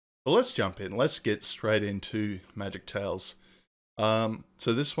Well, let's jump in. Let's get straight into Magic Tales. So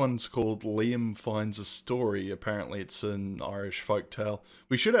this one's called Liam Finds a Story. Apparently it's an Irish folktale.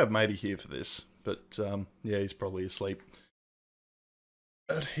 We should have Matey here for this, but yeah, he's probably asleep.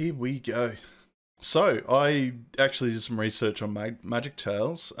 But here we go. So, I actually did some research on Magic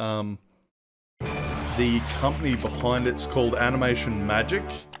Tales. The company behind it's called Animation Magic.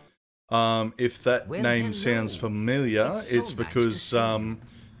 If that name sounds familiar, it's because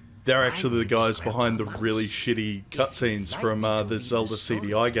they're actually the guys behind the really shitty cutscenes from the Zelda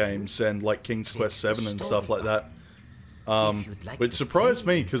CDI games and like King's Quest 7 and stuff like that. Which surprised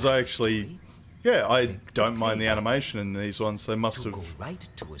me because I actually, yeah, I don't mind the animation in these ones. They must have. Right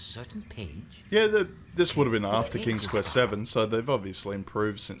to a certain page. Yeah, this would have been after King's Quest 7, so they've obviously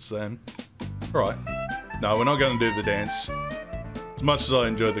improved since then. Right. No, we're not going to do the dance. As much as I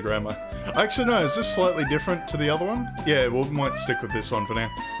enjoy the grammar. Actually, no, is this slightly different to the other one? Yeah, we might stick with this one for now.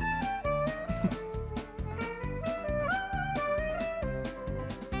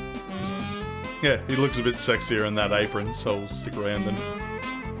 Yeah, he looks a bit sexier in that apron, so we'll stick around and...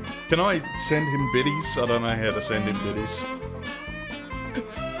 Can I send him biddies? I don't know how to send him biddies.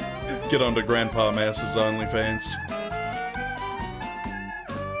 Get onto Grandpa Mouse's OnlyFans.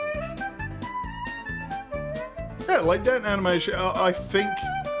 Yeah, like that animation, I think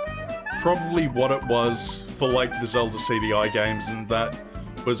probably what it was for like the Zelda CDI games and that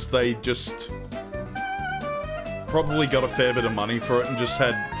was they just probably got a fair bit of money for it and just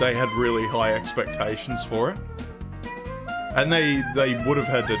they had really high expectations for it. And they would have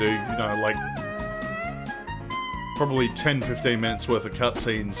had to do, you know, like probably 10-15 minutes worth of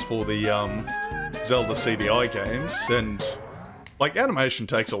cutscenes for the Zelda CDI games, and like animation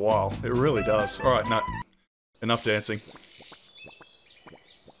takes a while. It really does. Alright, no. Enough dancing.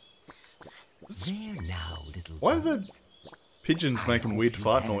 There now, little Why are the pigeons making weird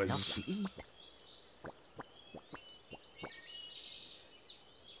fart noises?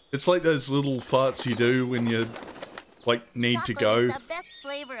 It's like those little farts you do when you like need to go. Is the best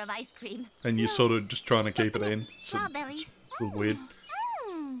flavor of ice cream. And you're sort of just trying to keep it in. So it's a little weird.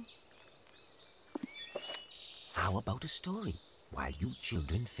 How about a story while you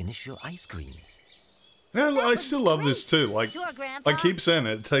children finish your ice creams? Yeah, I still love this too. Like, Sure, Grandpa. I keep saying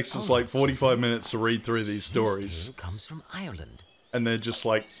it takes us like 45 minutes to read through these This stories. tale comes from Ireland. And they're just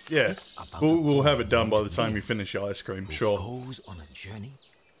like, yeah, It's about we'll have it done by the Liam time you finish your ice cream, who sure. goes on a journey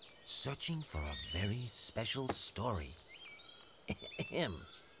searching for a very special story. Him.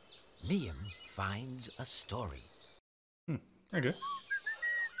 Liam finds a story. Okay.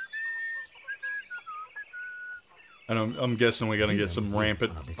 And I'm guessing we're going to get some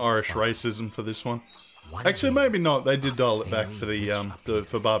rampant Irish racism for this one. One Actually, day, maybe not. They did dial a it back for fairy witch the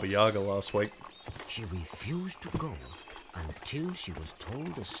for Baba Yaga last week. She refused to go until she was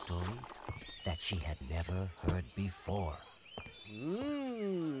told a story that she had never heard before.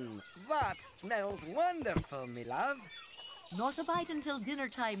 That smells wonderful, me love. Not a bite until dinner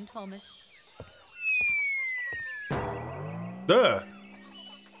time, Thomas. Duh.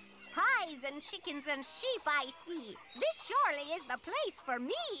 Pies and chickens and sheep, I see. This surely is the place for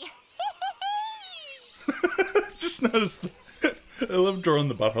me. Just noticed. I love drawing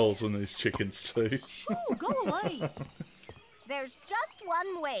the buttholes on these chickens too. Shoo, go away. There's just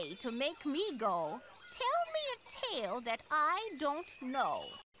one way to make me go. Tell me a tale that I don't know.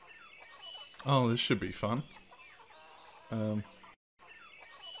 Oh, this should be fun. Well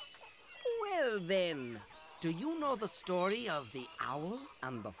then, do you know the story of the owl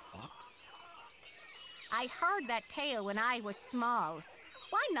and the fox? I heard that tale when I was small.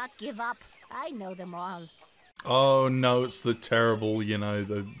 Why not give up? I know them all. Oh no, it's the terrible, you know,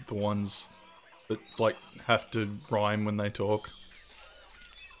 the ones that like have to rhyme when they talk.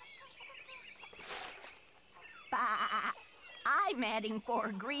 Bah! I'm heading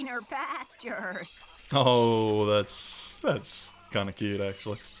for greener pastures. Oh, that's kind of cute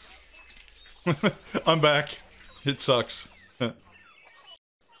actually. I'm back. It sucks.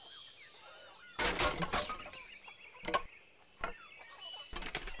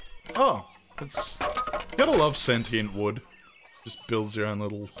 Oh, it's gotta love sentient wood. Just builds your own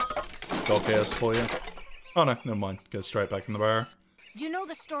little doghouse for you. Oh no, never mind. Go straight back in the bar. Do you know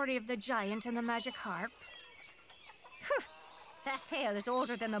the story of the giant and the magic harp? That tale is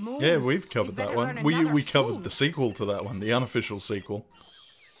older than the moon. Yeah, we've covered You'd that better one. learn We another covered soon. the sequel to that one, the unofficial sequel.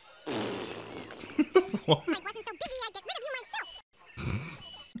 What? I wasn't so busy I'd get rid of you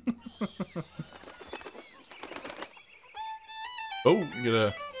myself. Oh, you get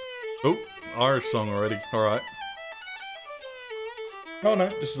a... Oh, Irish song already. Alright. Oh no,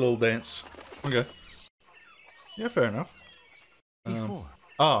 just a little dance. Okay. Yeah, fair enough. Before,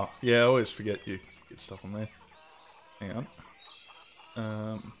 Oh, yeah, I always forget you get stuff on there. Hang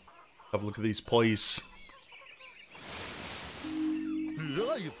on. Have a look at these pies.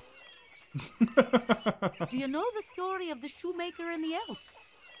 Live. Do you know the story of the shoemaker and the elf?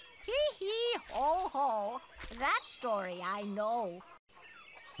 Hee hee ho ho. That story I know.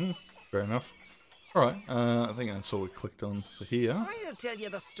 Fair enough. Alright, I think that's all we clicked on for here. I'll tell you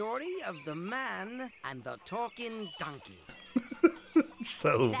the story of the man and the talking donkey.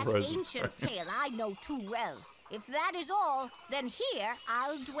 That ancient tale I know too well. If that is all, then here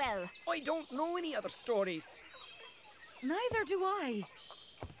I'll dwell. I don't know any other stories. Neither do I.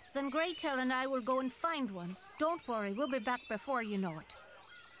 Then Greytail and I will go and find one. Don't worry, we'll be back before you know it.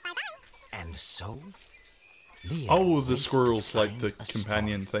 And so, Liam Oh, the went squirrels, to like find the a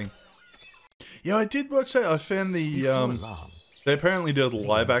companion story. thing. Yeah, I did watch that. I found the, Before long, they apparently did a Liam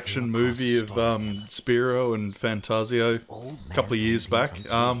live-action came across movie of, storytelling. Spiro and Fantasio Old a couple of man years back.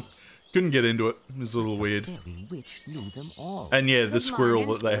 paintings on Couldn't get into it. It was a little the weird. fairy witch knew them all. And yeah, the Good squirrel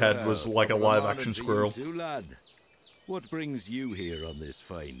morning. that they had was like a live-action squirrel. Too, lad. What brings you here on this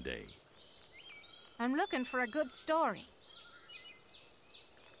fine day? I'm looking for a good story.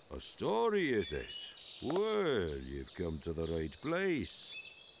 A story, is it? Well, you've come to the right place.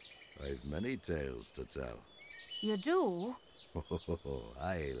 I've many tales to tell. You do?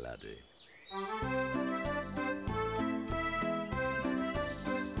 Aye, laddie.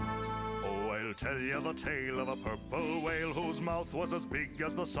 Oh, I'll tell you the tale of a purple whale whose mouth was as big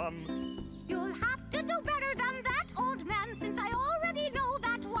as the sun. You'll have to do better than that, old man, since I already know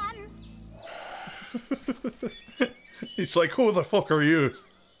that one. He's like, who the fuck are you?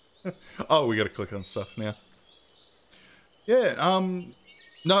 Oh, we gotta click on stuff now. Yeah,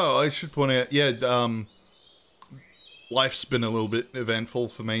 no, I should point out, yeah, life's been a little bit eventful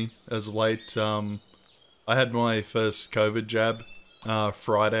for me as of late. I had my first COVID jab,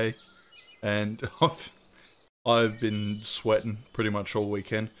 Friday, and I've been sweating pretty much all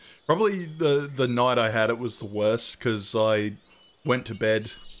weekend. Probably the night I had it was the worst, because I went to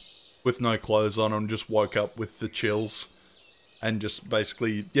bed with no clothes on and just woke up with the chills. And just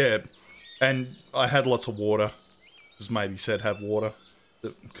basically, yeah, and I had lots of water, because matey said have water,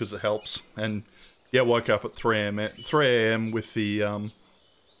 because it helps. And yeah, woke up at 3 a.m. with the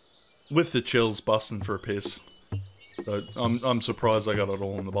chills busting for a piss. So I'm surprised I got it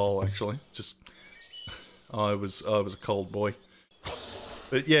all in the bowl, actually. Just, I was a cold boy.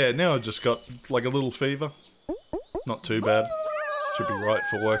 But yeah, now I just got like a little fever. Not too bad. Should be right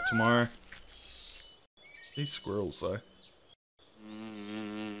for work tomorrow. These squirrels though.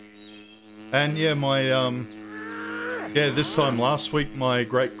 And yeah, my, yeah, this time last week, my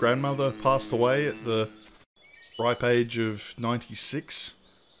great-grandmother passed away at the ripe age of 96.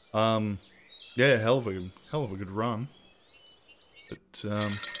 Yeah, hell of a good run. But,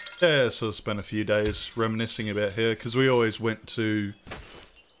 yeah, so I spent a few days reminiscing about her, because we always went to,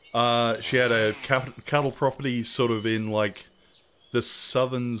 she had a cattle property sort of in, like, the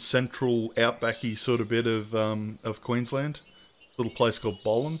southern central outbacky sort of bit of Queensland. A little place called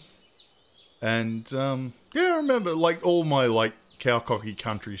Bolan. And, yeah, I remember, like, all my, like, cow-cocky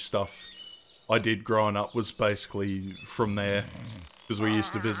country stuff I did growing up was basically from there. Because we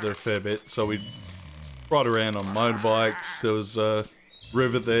used to visit her a fair bit, so we'd ride around on motorbikes. There was a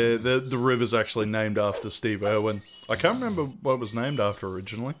river there. The river's actually named after Steve Irwin. I can't remember what it was named after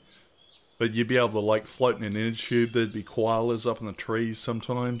originally. But you'd be able to, like, float in an inner tube. There'd be koalas up in the trees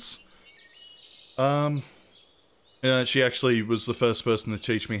sometimes. She actually was the first person to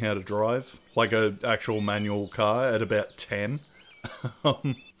teach me how to drive, like an actual manual car at about 10.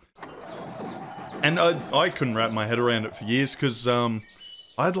 And I couldn't wrap my head around it for years, because I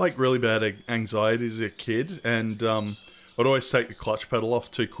had like really bad anxiety as a kid, and I'd always take the clutch pedal off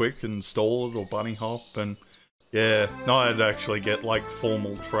too quick and stall it or bunny hop, and yeah, no, I'd actually get like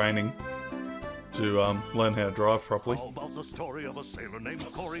formal training to learn how to drive properly. How about the story of a sailor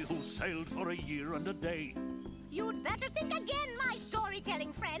named Cory who sailed for a year and a day? You'd better think again, my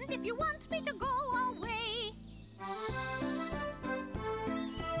storytelling friend, if you want me to go away.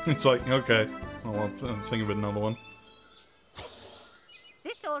 It's like, okay, I'll think of another one.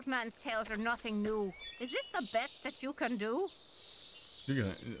 This old man's tales are nothing new. Is this the best that you can do?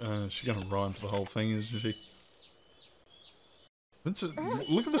 She's gonna rhyme for the whole thing, isn't she?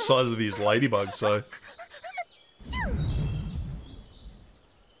 Look at the size of these ladybugs, though.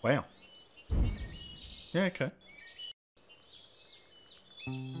 Wow. Yeah, okay.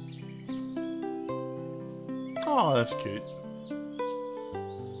 Oh, that's cute.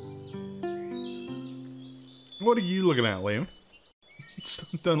 What are you looking at, Liam?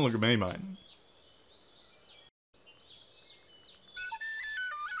 Don't look at me, mate.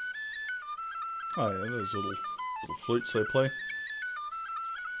 Oh yeah, those little flutes they play.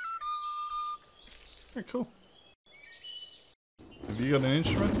 Okay, cool. Have you got an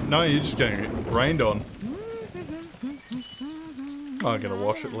instrument? No, you're just getting rained on. Oh, I gotta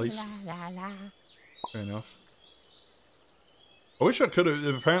wash at least. Fair enough. I wish I could have.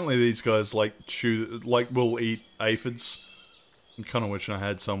 Apparently, these guys like will eat aphids. I'm kind of wishing I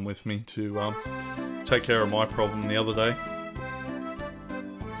had some with me to take care of my problem the other day.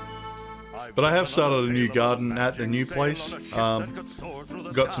 But I have started a new garden at the new place.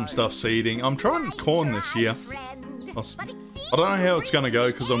 Got some stuff seeding. I'm trying corn this year. I don't know how it's going to go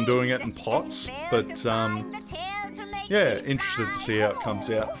because I'm doing it in pots. But yeah, interested to see how it comes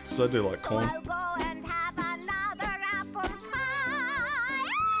out because I do like corn.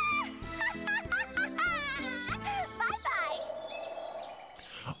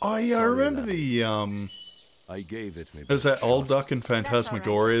 Oh yeah, I remember the I gave it me. There's that old duck in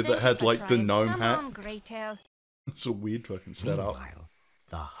Phantasmagoria that had like the gnome hat. It's a weird fucking setup. Meanwhile,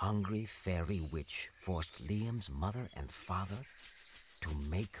 the hungry fairy witch forced Liam's mother and father to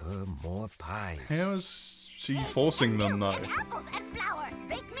make her more pies. How is she forcing them though?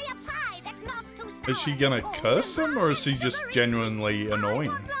 Is she gonna curse them or is she just genuinely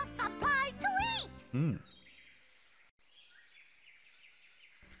annoying? Hmm.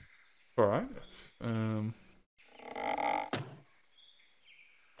 Alright.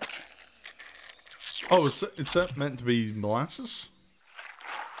 Oh, is that meant to be molasses?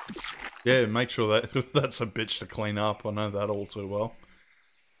 Yeah, make sure that that's a bitch to clean up. I know that all too well.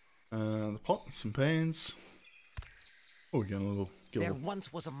 The pot and some pans. Oh, we're getting a little. There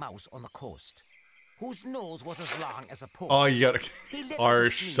once was a mouse on the coast, whose nose was as long as a post. Oh, you gotta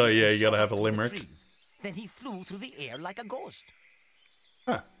Irish, so yeah, you gotta have a limerick. Then he flew through the air like a ghost.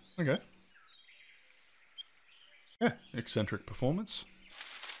 Ah, okay. Yeah, eccentric performance.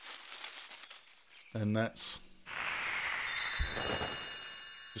 And that's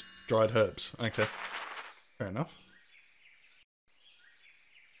just dried herbs. Okay. Fair enough.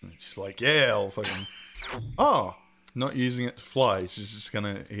 And she's like, yeah, I'll fucking... Oh! Not using it to fly. She's just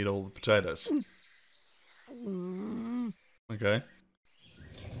gonna eat all the potatoes. Okay.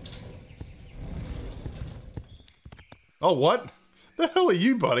 Oh, what? The hell are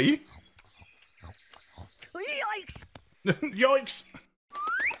you, buddy? Yikes! Yikes!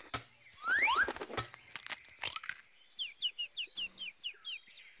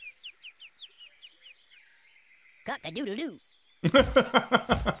 Cock-a-doodle-doo.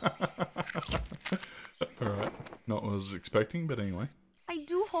 Alright. Not what I was expecting, but anyway. I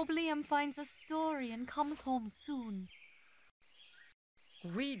do hope Liam finds a story and comes home soon.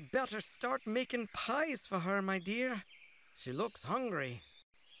 We'd better start making pies for her, my dear. She looks hungry.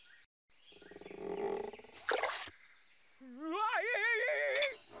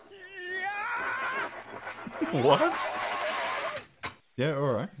 What? Yeah,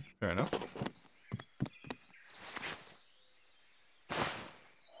 alright. Fair enough.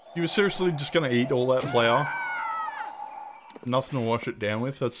 You were seriously just gonna eat all that flour? Nothing to wash it down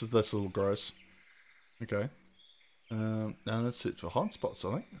with? That's a little gross. Okay. Now that's it for hot spots,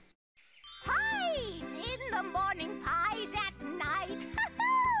 I think. Pies in the morning, pies at night.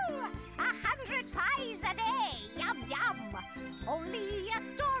 100 pies a day. Yum, yum. Only a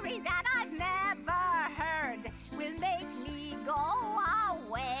story that I've never heard will make me go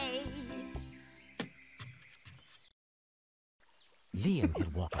away. Liam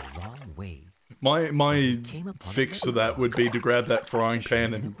had walked a long way. My fix for that would be to grab that frying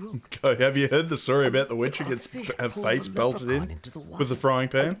pan and go, have you heard the story about the witch who gets her face belted in with the frying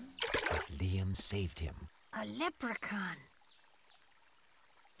pan? But Liam saved him. A leprechaun.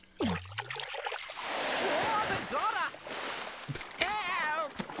 Oh, the daughter!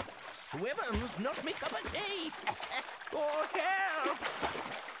 Help! Swimming's not me cup of tea. Oh, help!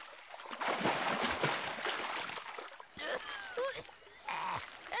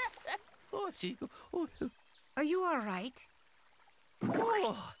 Are you all right?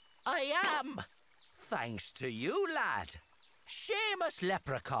 Oh, I am. Thanks to you, lad. Seamus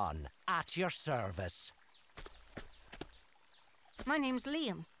Leprechaun, at your service. My name's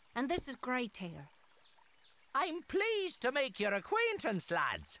Liam, and this is Greytail. I'm pleased to make your acquaintance,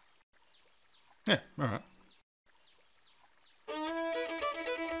 lads. Yeah, alright.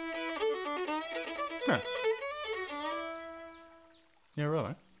 Yeah. Yeah,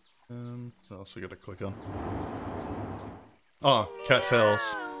 right. What else we gotta click on? Oh,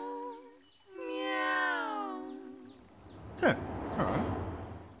 cattails. Meow. Yeah, alright.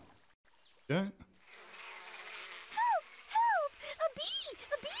 Yeah. Help! Help! A bee!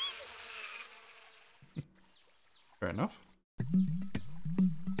 A bee! Fair enough.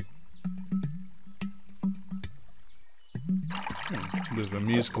 There's a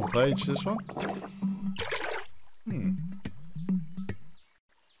musical page, this one.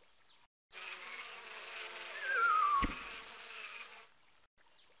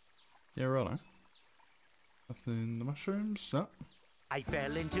 Yeah, right. Nothing in the mushrooms? No. I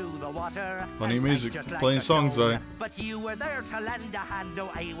fell into the water. Funny and music, sank just playing like a songs stone. though. But you were there to lend a hand, no,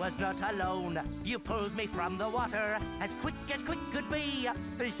 I was not alone. You pulled me from the water as quick could be.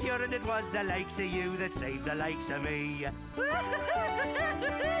 Sure, and it was the likes of you that saved the likes of me.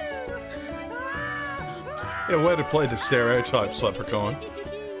 Yeah, way to play the stereotypes, Leprechaun.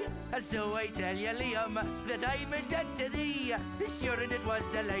 And so I tell you, Liam, that I'm in debt to thee. Sure, and it was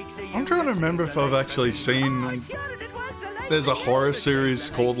the likes of you. I'm trying to remember if I've actually seen... There's a horror series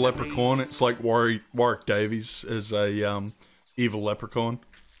called Leprechaun. It's like Warwick Davies as a evil leprechaun.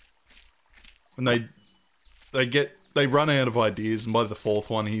 And they run out of ideas, and by the fourth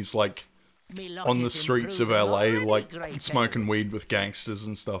one he's like on the streets of LA, like smoking weed with gangsters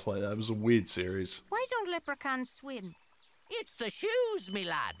and stuff like that. It was a weird series. Why don't leprechauns swim? It's the shoes, me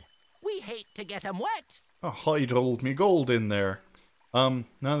lad. We hate to get 'em wet. Oh, hide all me gold in there. No,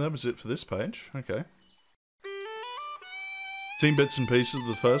 that was it for this page. Okay. Seen bits and pieces of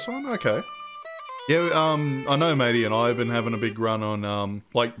the first one? Okay. Yeah, I know Matey and I have been having a big run on,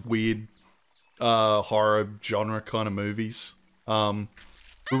 like, weird, horror genre kind of movies. We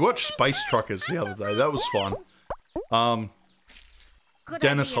watched Space Truckers the other day. That was fun.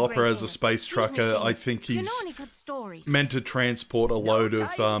 Dennis Hopper as a space trucker, I think he's meant to transport a load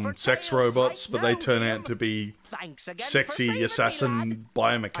of sex robots, but they turn out to be sexy assassin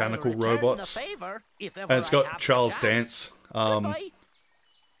biomechanical robots. And it's got Charles Dance.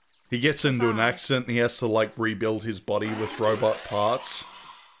 He gets into an accident and he has to like rebuild his body with robot parts.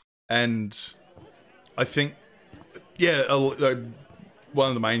 And I think, yeah, one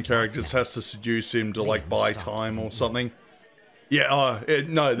of the main characters has to seduce him to like buy time or something. Yeah,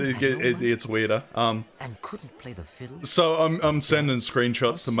 it's weirder. And couldn't play the fiddle. So I'm sending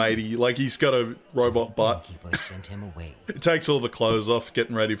screenshots to Matey. Like he's got a robot butt. Sent him away. It takes all the clothes off,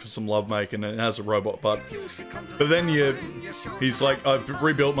 getting ready for some lovemaking, and it has a robot butt. But then he's like, I've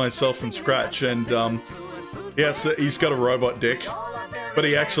rebuilt myself from scratch, and he's got a robot dick, but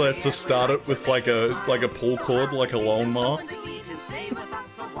he actually has to start it with like a pull cord, like a lawnmower.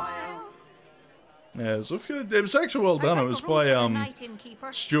 Yeah, it was actually well done. It was by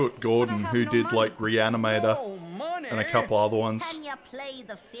Stuart Gordon, who did like Reanimator and a couple other ones. Can you play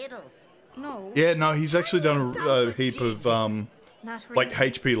the fiddle? No. Yeah, no, he's actually done a heap of like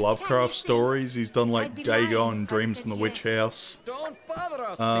H.P. Lovecraft stories. He's done like Dagon, Dreams in the Witch House. Don't bother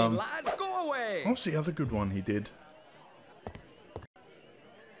us, lad. Go away. What was the other good one he did?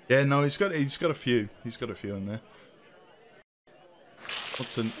 Yeah, no, he's got a few. He's got a few in there.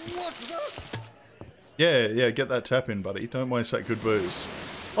 What's that? Yeah, get that tap in, buddy. Don't waste that good booze.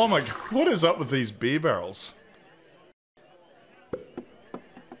 Oh my god, what is up with these beer barrels?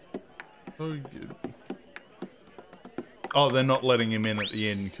 Oh, they're not letting him in at the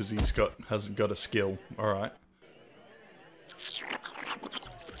end because hasn't got a skill. All right.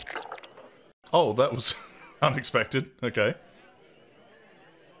 Oh, that was unexpected. Okay.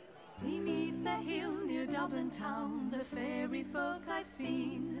 Beneath the hill near Dublin town, the fairy folk I've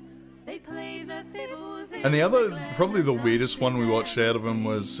seen. They play the fiddles. And the other, probably the weirdest one we watched out of him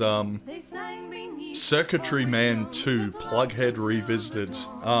was Circuitry Man 2, Plughead Revisited.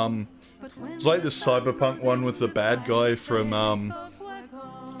 It's like this cyberpunk one with the bad guy from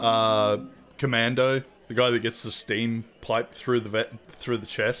Commando, the guy that gets the steam pipe through the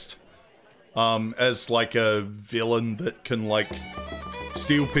chest, as like a villain that can like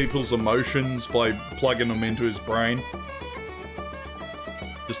steal people's emotions by plugging them into his brain.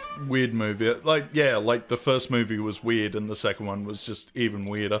 Just weird movie. Like, yeah, like the first movie was weird and the second one was just even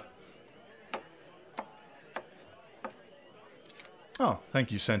weirder. Oh, thank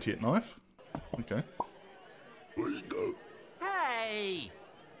you, Sentient Knife. Okay. Hey!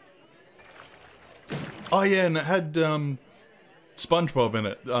 Oh yeah, and it had SpongeBob in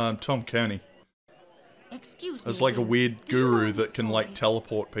it, Tom Kearney. Excuse me. As like a weird guru that can like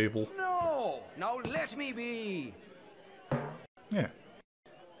teleport people. No! Now let me be! Yeah.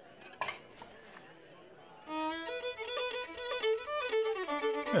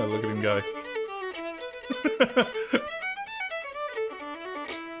 Yeah, look at him go.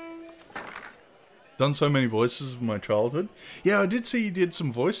 Done so many voices of my childhood. Yeah, I did see he did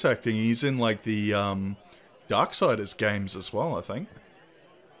some voice acting. He's in like the Darksiders games as well, I think.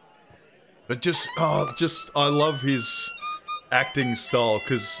 But I love his acting style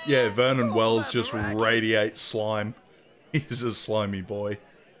because yeah, Vernon Wells just radiates slime. He's a slimy boy.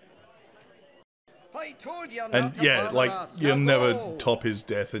 I told you not And to yeah, bother like, us. you'll Now never go. top his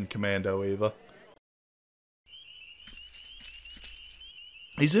death in Commando either.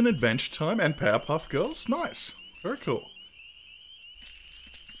 He's in Adventure Time and Powerpuff Girls. Nice. Very cool.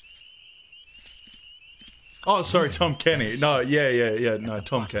 Oh, sorry, Tom Kenny. No, yeah. No,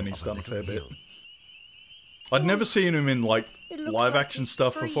 Tom Kenny's done a fair bit. I'd never seen him in, like, live action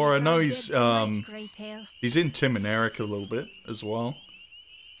stuff before. I know he's in Tim and Eric a little bit as well.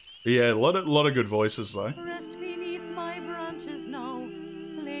 But yeah, a lot of good voices though. Rest beneath my branches now,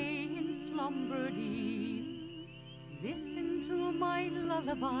 lay in slumber deep. Listen to my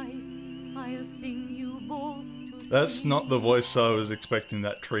lullaby, I'll sing you both to That's sleep. not the voice I was expecting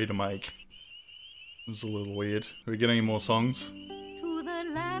that tree to make. It was a little weird. Are we getting any more songs? To the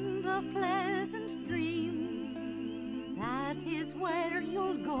land of pleasant dreams, that is where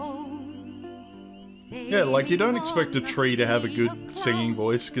you'll go. Yeah, like, you don't expect a tree to have a good singing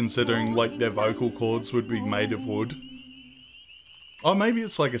voice, considering, like, their vocal cords would be made of wood. Oh, maybe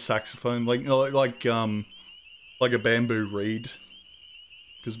it's like a saxophone, like a bamboo reed.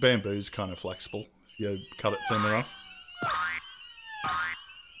 Because bamboo's kind of flexible, if you cut it thin enough.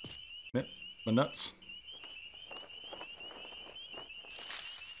 Yep, my nuts.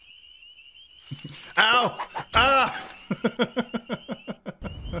 Ow! Ah!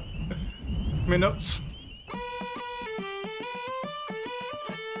 My nuts.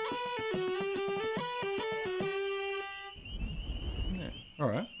 Yeah,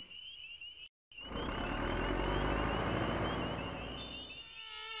 alright.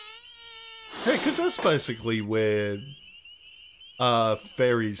 Yeah, because that's basically where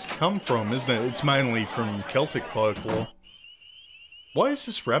fairies come from, isn't it? It's mainly from Celtic folklore. Why is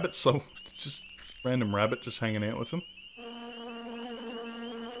this rabbit so... just random rabbit just hanging out with them?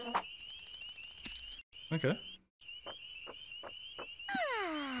 Okay.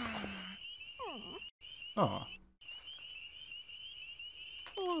 Oh.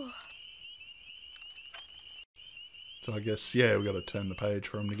 So I guess, yeah, we got to turn the page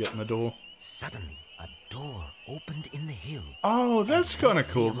for him to get in the door. Suddenly, a door opened in the hill. Oh, that's kind of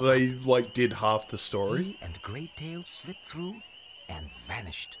cool. They, like, did half the story. He and Great Tail slipped through and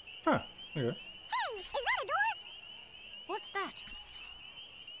vanished. Huh, okay. Hey, is that a door? What's that?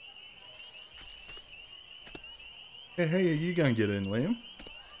 Hey, are you going to get in, Liam?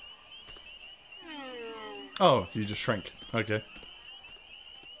 Oh, you just shrank. Okay.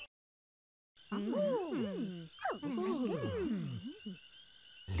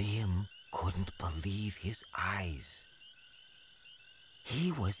 Liam couldn't believe his eyes.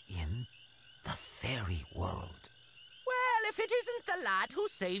 He was in the fairy world. Well, if it isn't the lad who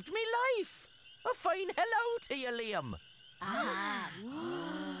saved me life. A fine hello to you, Liam.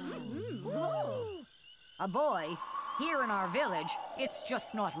 A boy, here in our village, it's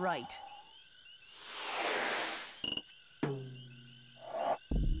just not right.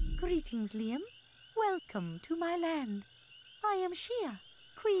 Greetings, Liam. Welcome to my land. I am Shia,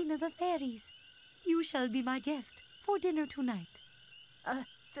 Queen of the Fairies. You shall be my guest for dinner tonight.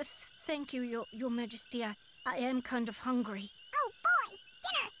 Thank you, Your Majesty. I am kind of hungry. Oh boy,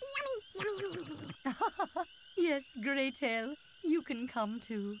 dinner! Yummy, yummy, yummy. Yes, Greytail, you can come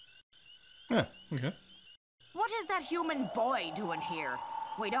too. Yeah, okay. What is that human boy doing here?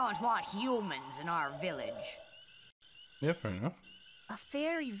 We don't want humans in our village. Yeah, fair enough. A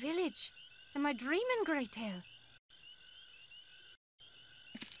fairy village? Am I dreaming, Great Tail?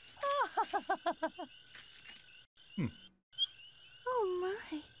 Oh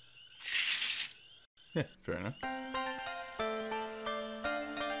my. Yeah, fair enough.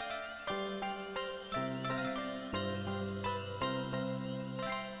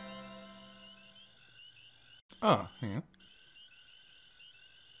 Ah, hang on.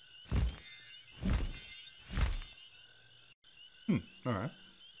 Alright.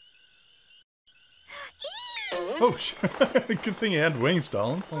 Oh, good thing you had wings,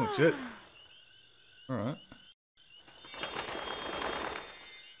 darling. Holy shit. Alright.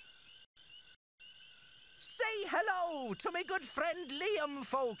 Say hello to my good friend Liam,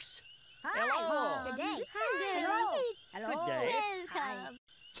 folks. Hi. Good day. Hello. Hello. Good day. Welcome.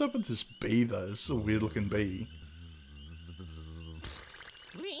 What's up with this bee, though? This is a weird looking bee.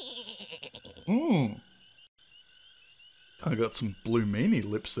 I got some blue meanie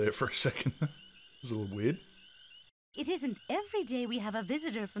lips there for a second. It was a little weird. It isn't every day we have a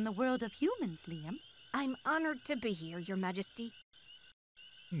visitor from the world of humans, Liam. I'm honored to be here, Your Majesty.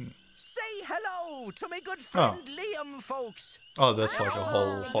 Say hello to my good friend Liam, folks. Oh, that's like a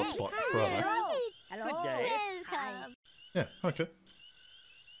whole hotspot. Right. Hello. Good day. Welcome. Yeah, okay.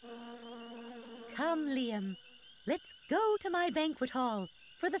 Come, Liam. Let's go to my banquet hall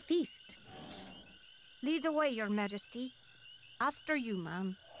for the feast. Lead the way, Your Majesty. After you,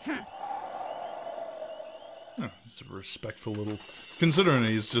 ma'am. Oh, he's a respectful little... Considering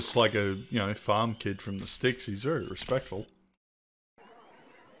he's just like a, you know, farm kid from the sticks, he's very respectful.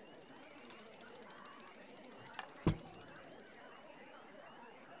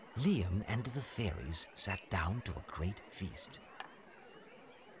 Liam and the fairies sat down to a great feast.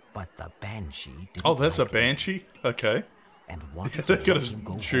 But the banshee didn't. Oh, that's a like banshee? Okay. and wanted They're to gonna watch him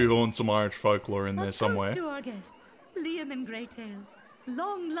go home. shoehorn some Irish folklore in there somewhere. A toast to our guests, Liam and Greytail.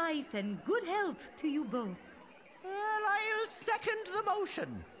 Long life and good health to you both. Well, I'll second the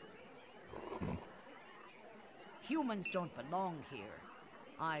motion. Humans don't belong here.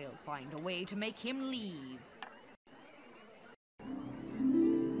 I'll find a way to make him leave.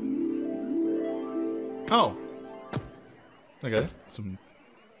 Oh. Okay. Some...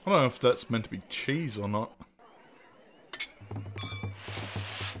 I don't know if that's meant to be cheese or not.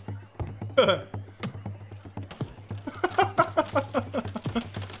 Alright.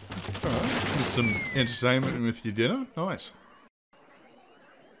 Some entertainment with your dinner. Nice.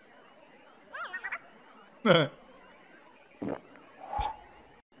 Well,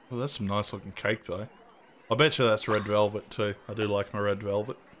 that's some nice looking cake though. I bet you that's red velvet too. I do like my red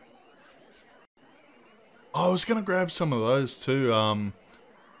velvet. Oh, I was gonna grab some of those too.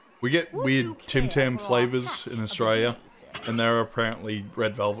 We get weird Tim Tam flavors in Australia, and there are apparently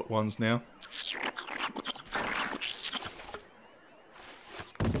red velvet ones now.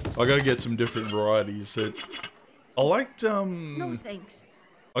 I gotta get some different varieties. That I liked. No thanks.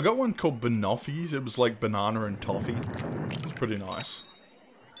 I got one called Banoffees. It was like banana and toffee. It's pretty nice.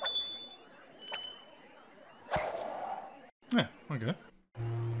 Yeah, okay.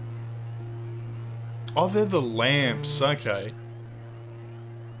 Oh, they're the lamps. Okay.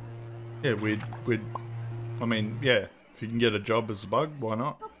 Yeah, we'd. I mean, yeah. If you can get a job as a bug, why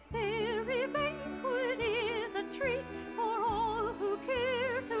not? Fairy banquet is a treat for all who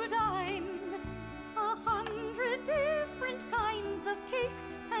care to dine. 100 different kinds of cakes,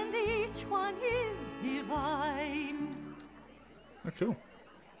 and each one is divine. Oh, cool.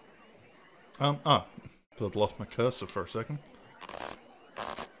 Thought I'd lost my cursor for a second.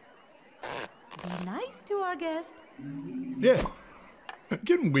 Be nice to our guest. Yeah. I'm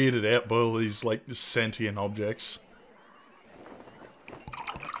getting weirded out by all these, like, sentient objects.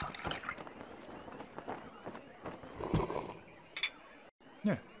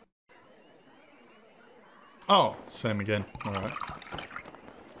 Yeah. Oh, same again. Alright.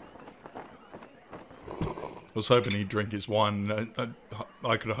 I was hoping he'd drink his wine.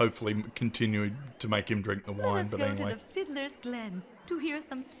 I could hopefully continue to make him drink the wine, but Let's go anyway. to the Fiddler's Glen to hear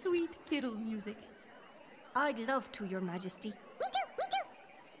some sweet fiddle music. I'd love to, Your Majesty. Me too.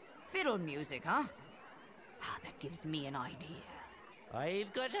 Fiddle music, huh? Ah, that gives me an idea.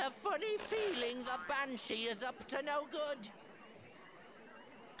 I've got a funny feeling the banshee is up to no good.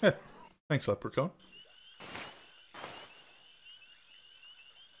 Yeah. Thanks, Leprechaun.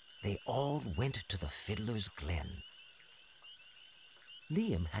 They all went to the Fiddler's Glen.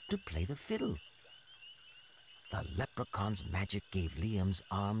 Liam had to play the fiddle. The leprechaun's magic gave Liam's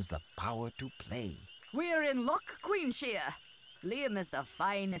arms the power to play. We're in luck, Queen Shea. Liam is the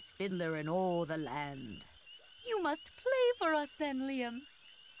finest fiddler in all the land. You must play for us then, Liam.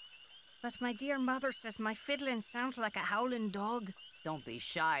 But my dear mother says my fiddling sounds like a howling dog. Don't be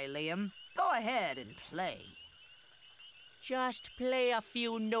shy, Liam. Go ahead and play. Just play a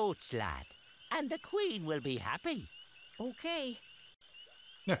few notes, lad, and the Queen will be happy. Okay.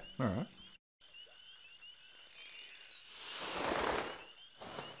 Yeah, alright.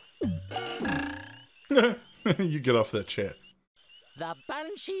 You get off that chair. The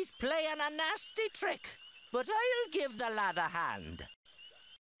banshee's playing a nasty trick, but I'll give the lad a hand.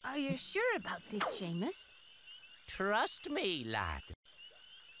 Are you sure about this, Seamus? Trust me, lad.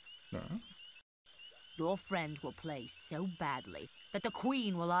 Alright. Your friend will play so badly that the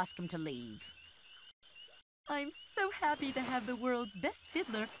Queen will ask him to leave. I'm so happy to have the world's best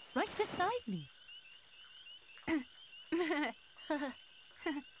fiddler right beside me.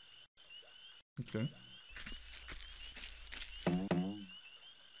 Okay.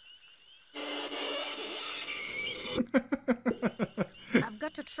 I've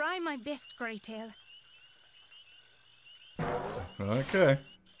got to try my best, Greytail. Okay.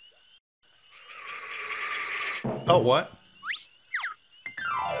 Oh, what?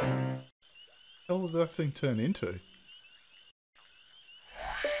 What did that thing turn into?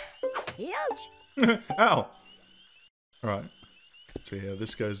 Ouch! Ow! Alright. Let's see how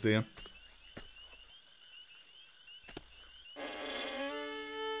this goes down.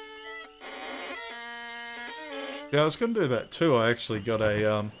 Yeah, I was going to do that too. I actually got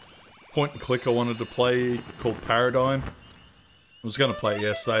a point and click I wanted to play called Paradigm. I was going to play it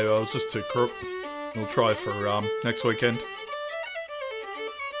yesterday, but I was just too crook. We'll try for next weekend.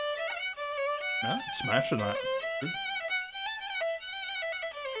 Yeah, smashing that. Good.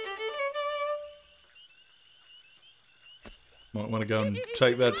 Might want to go and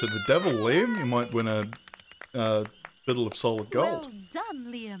take that to the devil, Liam. You might win a fiddle of solid gold. Well done,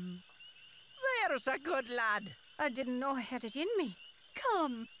 Liam. There's a good lad. I didn't know I had it in me.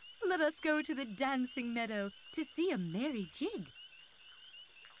 Come, let us go to the dancing meadow to see a merry jig.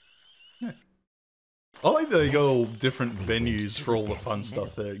 Yeah. I like that they got all different venues for all the fun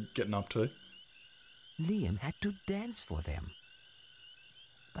stuff they're getting up to. Liam had to dance for them.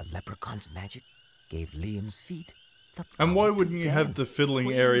 The leprechaun's magic gave Liam's feet the power. And why wouldn't you to have the dance?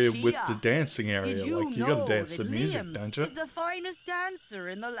 fiddling area with the dancing area? Did you Like, you gotta know dance the that music, Liam don't you? is the finest dancer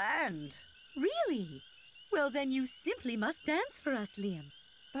in the land? Really? Well, then you simply must dance for us, Liam.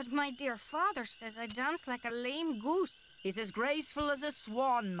 But my dear father says I dance like a lame goose. He's as graceful as a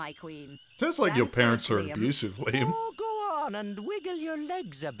swan, my queen. Sounds like your Dance parents for us, are Liam. abusive, Liam. Oh, go on and wiggle your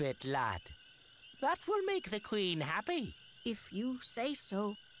legs a bit, lad. That will make the Queen happy. If you say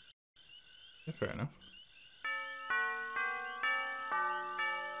so. Yeah, fair enough.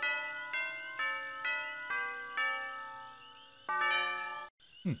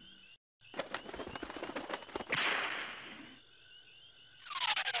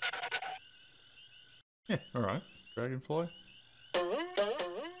 Yeah, alright. Dragonfly.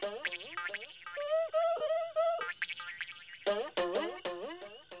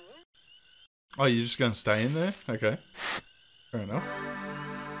 Oh, you're just gonna stay in there? Okay. Fair enough.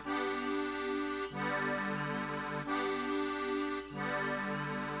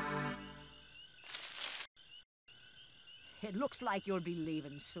 It looks like you'll be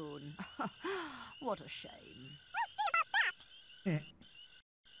leaving soon. What a shame.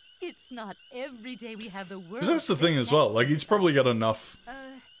 It's not every day we have the world. 'Cause that's the thing as well. Like, he's probably got enough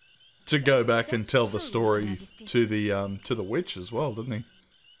to go back and tell the story to the witch as well, doesn't he?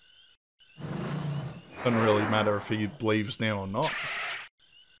 Doesn't really matter if he believes now or not.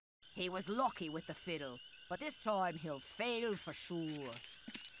 He was lucky with the fiddle, but this time he'll fail for sure.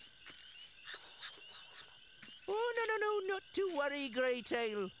 Oh, no, not to worry,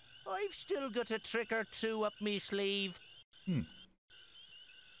 Greytail. I've still got a trick or two up me sleeve. Yeah,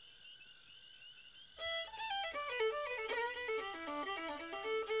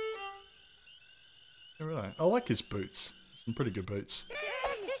 really. I like his boots. Some pretty good boots.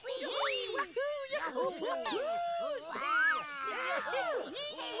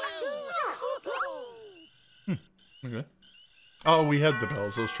 Okay. Oh, we had the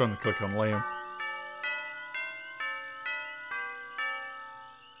bells. I was trying to click on Liam.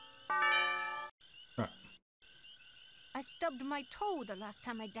 Right. I stubbed my toe the last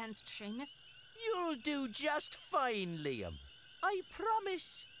time I danced, Seamus. You'll do just fine, Liam. I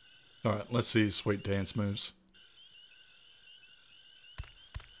promise. Alright, let's see his sweet dance moves.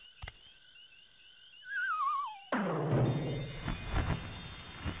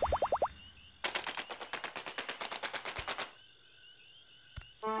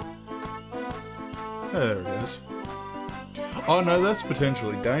 There it is. Oh no, that's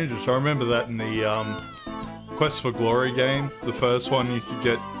potentially dangerous. I remember that in the Quest for Glory game. The first one, you could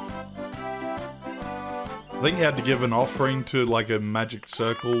get... I think you had to give an offering to like a magic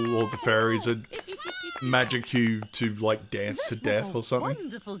circle, or the fairies would magic you to like dance to death or something.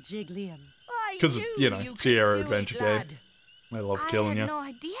 Wonderful jig, Liam. Because, you know, Sierra Adventure game. They love killing I you. had no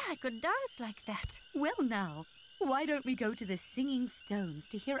idea I could dance like that. Well now, why don't we go to the Singing Stones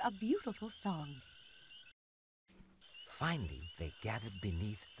to hear a beautiful song? Finally, they gathered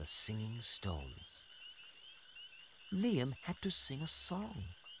beneath the singing stones. Liam had to sing a song.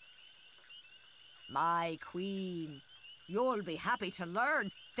 My queen, you'll be happy to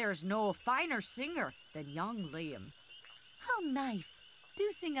learn there's no finer singer than young Liam. How nice. Do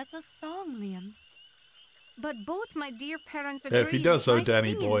sing us a song, Liam. But both my dear parents Yeah, agree. if he does so, my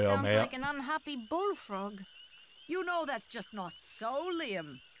Danny singing boy, I'm sounds out. like an unhappy bullfrog. You know that's just not so,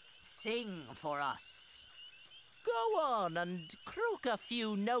 Liam. Sing for us. Go on and croak a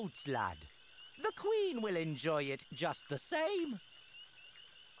few notes, lad. The Queen will enjoy it just the same.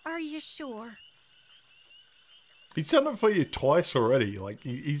 Are you sure? He's done it for you twice already. Like,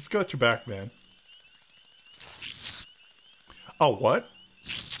 he's got your back, man. Oh, what?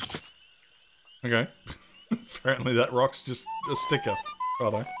 Okay. Apparently that rock's just a sticker.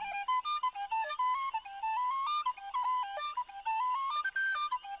 Righto.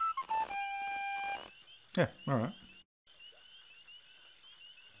 Yeah, alright.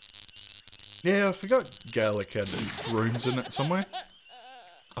 Yeah, I forgot Gaelic had runes in it somewhere.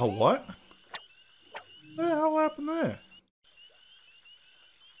 Oh, what? What the hell happened there?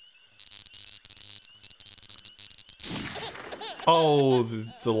 Oh,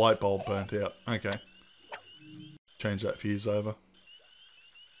 the light bulb burnt out. Okay. Change that fuse over.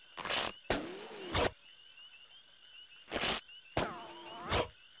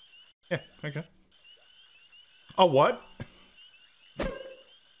 Yeah, okay. Oh, what?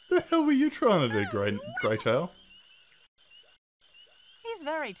 The hell were you trying to do, Grey Tail? He's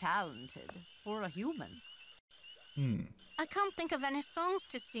very talented for a human. I can't think of any songs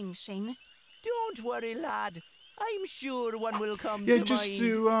to sing, Seamus. Don't worry, lad. I'm sure one will come Yeah, to just mind.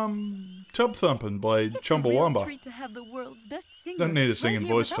 do Tub Thumping by It's a real Chumbawamba. treat to have the world's best singer. Don't need a singing right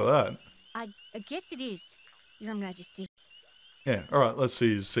here voice with for us. that. I guess it is, Your Majesty. Yeah, alright, let's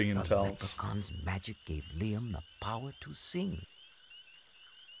see his singing The talents. leprechaun's magic gave Liam the power to sing.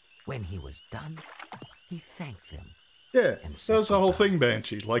 When he was done, he thanked them. Yeah, And that was the whole goodbye. thing,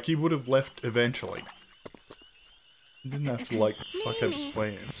 Banshee. Like, he would have left eventually. He didn't have to, like, fuck up his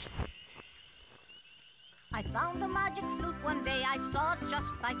plans. I found a magic flute one day, I saw it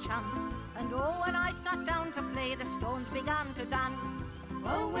just by chance. And oh, when I sat down to play, the stones began to dance.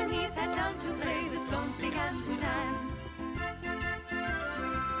 Oh, when he sat down to play, the stones began to dance.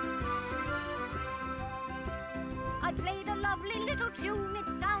 I played a lovely little tune, it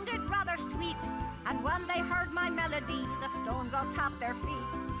sounded rather sweet. And when they heard my melody, the stones all tapped their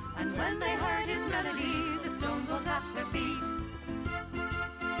feet. And when they heard his melody, the stones all tapped their feet.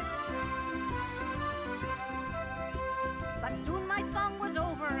 But soon my song was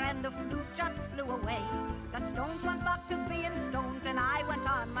over and the flute just flew away. The stones went back to being stones and I went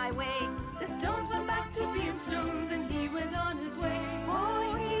on my way. The stones went back to being stones and he went on his way.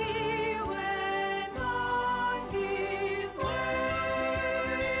 Oh, he went on his way.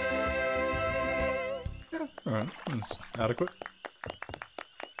 Yeah, alright, that's adequate.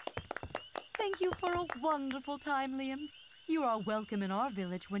 Thank you for a wonderful time, Liam. You are welcome in our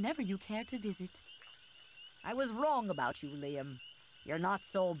village whenever you care to visit. I was wrong about you, Liam. You're not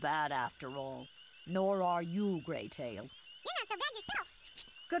so bad after all. Nor are you, Greytail. You're not so bad yourself.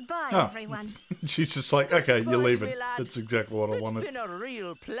 Goodbye, Oh. everyone. She's just like, okay, you're Goodbye, leaving. me lad. That's exactly what I It's wanted. been a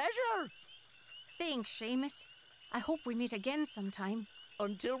real pleasure. Thanks, Seamus. I hope we meet again sometime.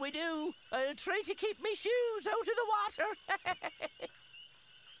 Until we do, I'll try to keep me shoes out of the water.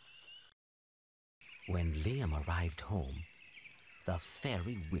 When Liam arrived home, the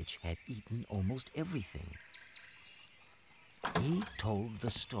fairy witch had eaten almost everything. He told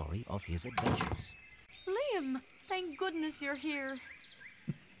the story of his adventures. Liam, thank goodness you're here.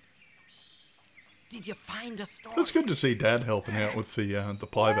 Did you find a story? It's good to see Dad helping out with the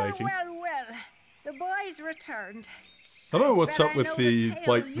pie baking. Well. The boys returned. I don't know what's Bet up I with know the the tale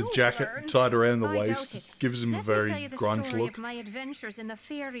like the you've jacket learned. tied around the I doubt waist. it. It gives him a Let very me tell you the grunge story look. of my adventures in the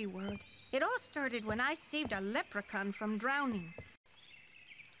fairy world. It all started when I saved a leprechaun from drowning.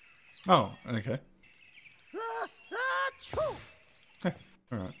 Oh, okay. Achoo!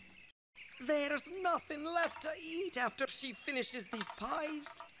 Alright. There's nothing left to eat after she finishes these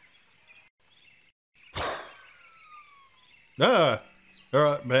pies. Ah!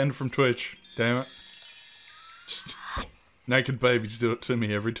 Alright, banned from Twitch. Damn it. Just, naked babies do it to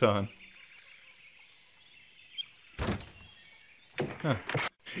me every time. Huh.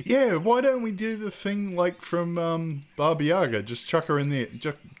 Yeah, why don't we do the thing like from Baba Yaga? Just chuck her in the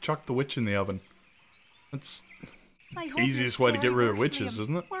chuck the witch in the oven. That's I hope easiest your way to get story rid of works, witches, Liam.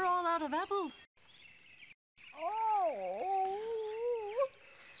 isn't it? We're all out of apples.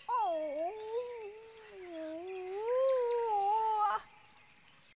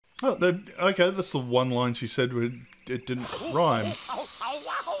 Oh, okay, that's the one line she said where it didn't rhyme.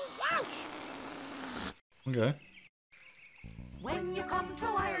 Okay. When you come to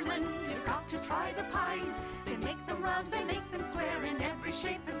Ireland, you've got to try the pies. They make them round, they make them square in every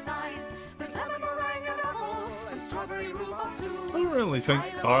shape and size. There's lemon meringue and apple and strawberry rhubarb too. I don't really think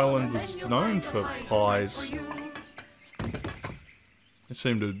Ireland was known for pies. It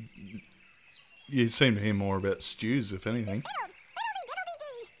seemed to... You seem to hear more about stews, if anything.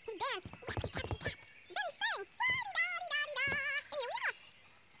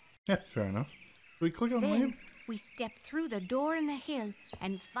 Yeah, fair enough. Do we click on Then Liam? we stepped through the door in the hill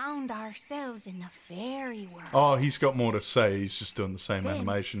and found ourselves in the fairy world. Oh, he's got more to say. He's just doing the same Then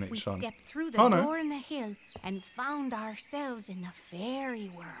animation we each time. stepped through the Oh, no. door in the hill and found ourselves in the fairy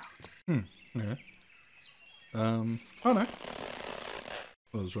world. Yeah. Oh no.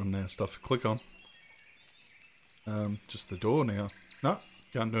 Well, there's running out of stuff to click on. Just the door now. No,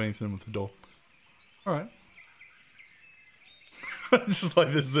 can't do anything with the door. Alright. Just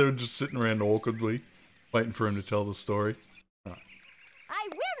like this, they're just sitting around awkwardly, waiting for him to tell the story. Right. I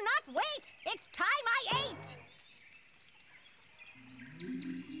will can't wait! It's time I ate!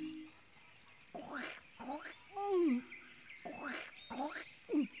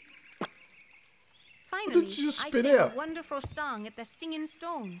 Finally, did you just I spit sang out? a wonderful song at the Singing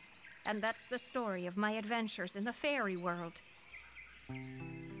Stones. And that's the story of my adventures in the fairy world.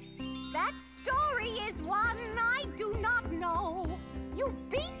 That story is one I do not know. You've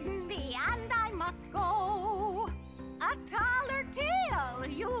beaten me and I must go. A taller tale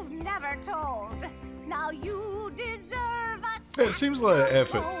you've never told. Now you deserve a It seems like an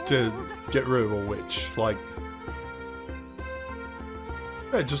effort to get rid of a witch. Like,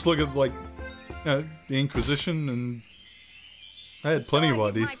 yeah, just look at, like, you know, the Inquisition, and they had plenty of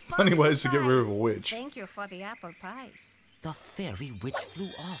ideas, plenty of ways to get rid of a witch. Thank you for the apple pies. The fairy witch flew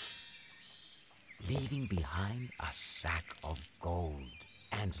off, leaving behind a sack of gold.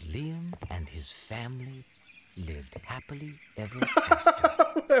 And Liam and his family lived happily ever after.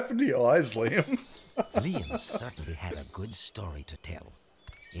 What happened to your eyes, Liam? Liam certainly had a good story to tell.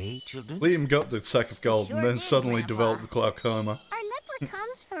 Eh, children? Liam got the sack of gold and then suddenly developed glaucoma. Are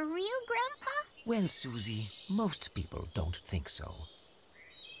leprechauns for real, Grandpa? Well, Susie, most people don't think so.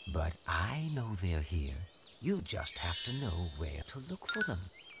 But I know they're here. You just have to know where to look for them.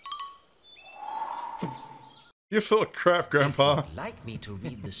 You're full of crap, Grandpa. If you'd like me to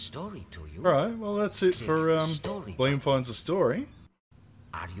read the story to you. Alright, well that's it for Liam Finds a Story.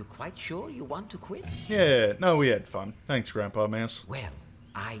 Are you quite sure you want to quit? Yeah, no, we had fun. Thanks, Grandpa Mouse. Well,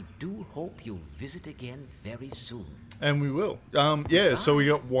 I do hope you'll visit again very soon. And we will. Yeah, so we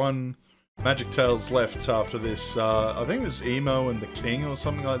got one Magic Tales left after this. I think it was Emo and the King or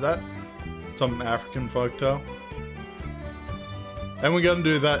something like that. Some African folktale. And we're going to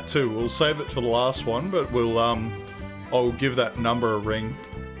do that too. We'll save it for the last one, but we'll, I'll give that number a ring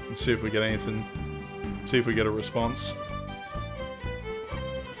and see if we get anything, see if we get a response.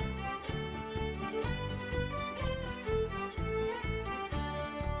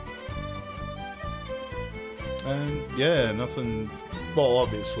 And yeah, nothing, well,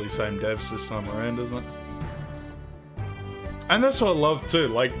 obviously same devs this time around, isn't it? And that's what I love too,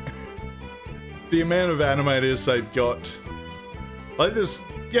 like, the amount of animators they've got. Like this,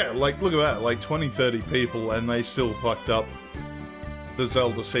 yeah, like look at that, like 20, 30 people and they still fucked up the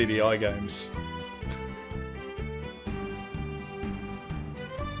Zelda CDI games.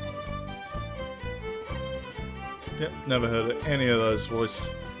 Yep, never heard of any of those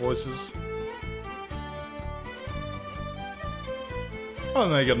voices. Oh,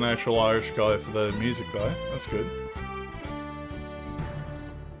 and they got an actual Irish guy for the music though, that's good.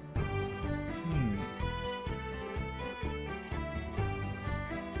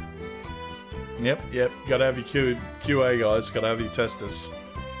 Yep, gotta have your QA guys, gotta have your testers.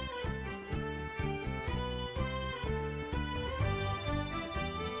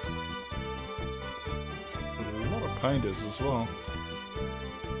 A lot of painters as well.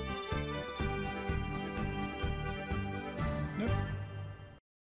 Yep.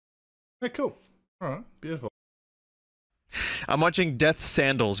 Yeah, cool. Alright, beautiful. I'm watching Death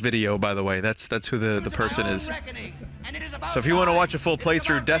Sandals video, by the way. That's who the person is. So if you want to watch a full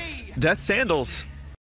playthrough, Death Sandals,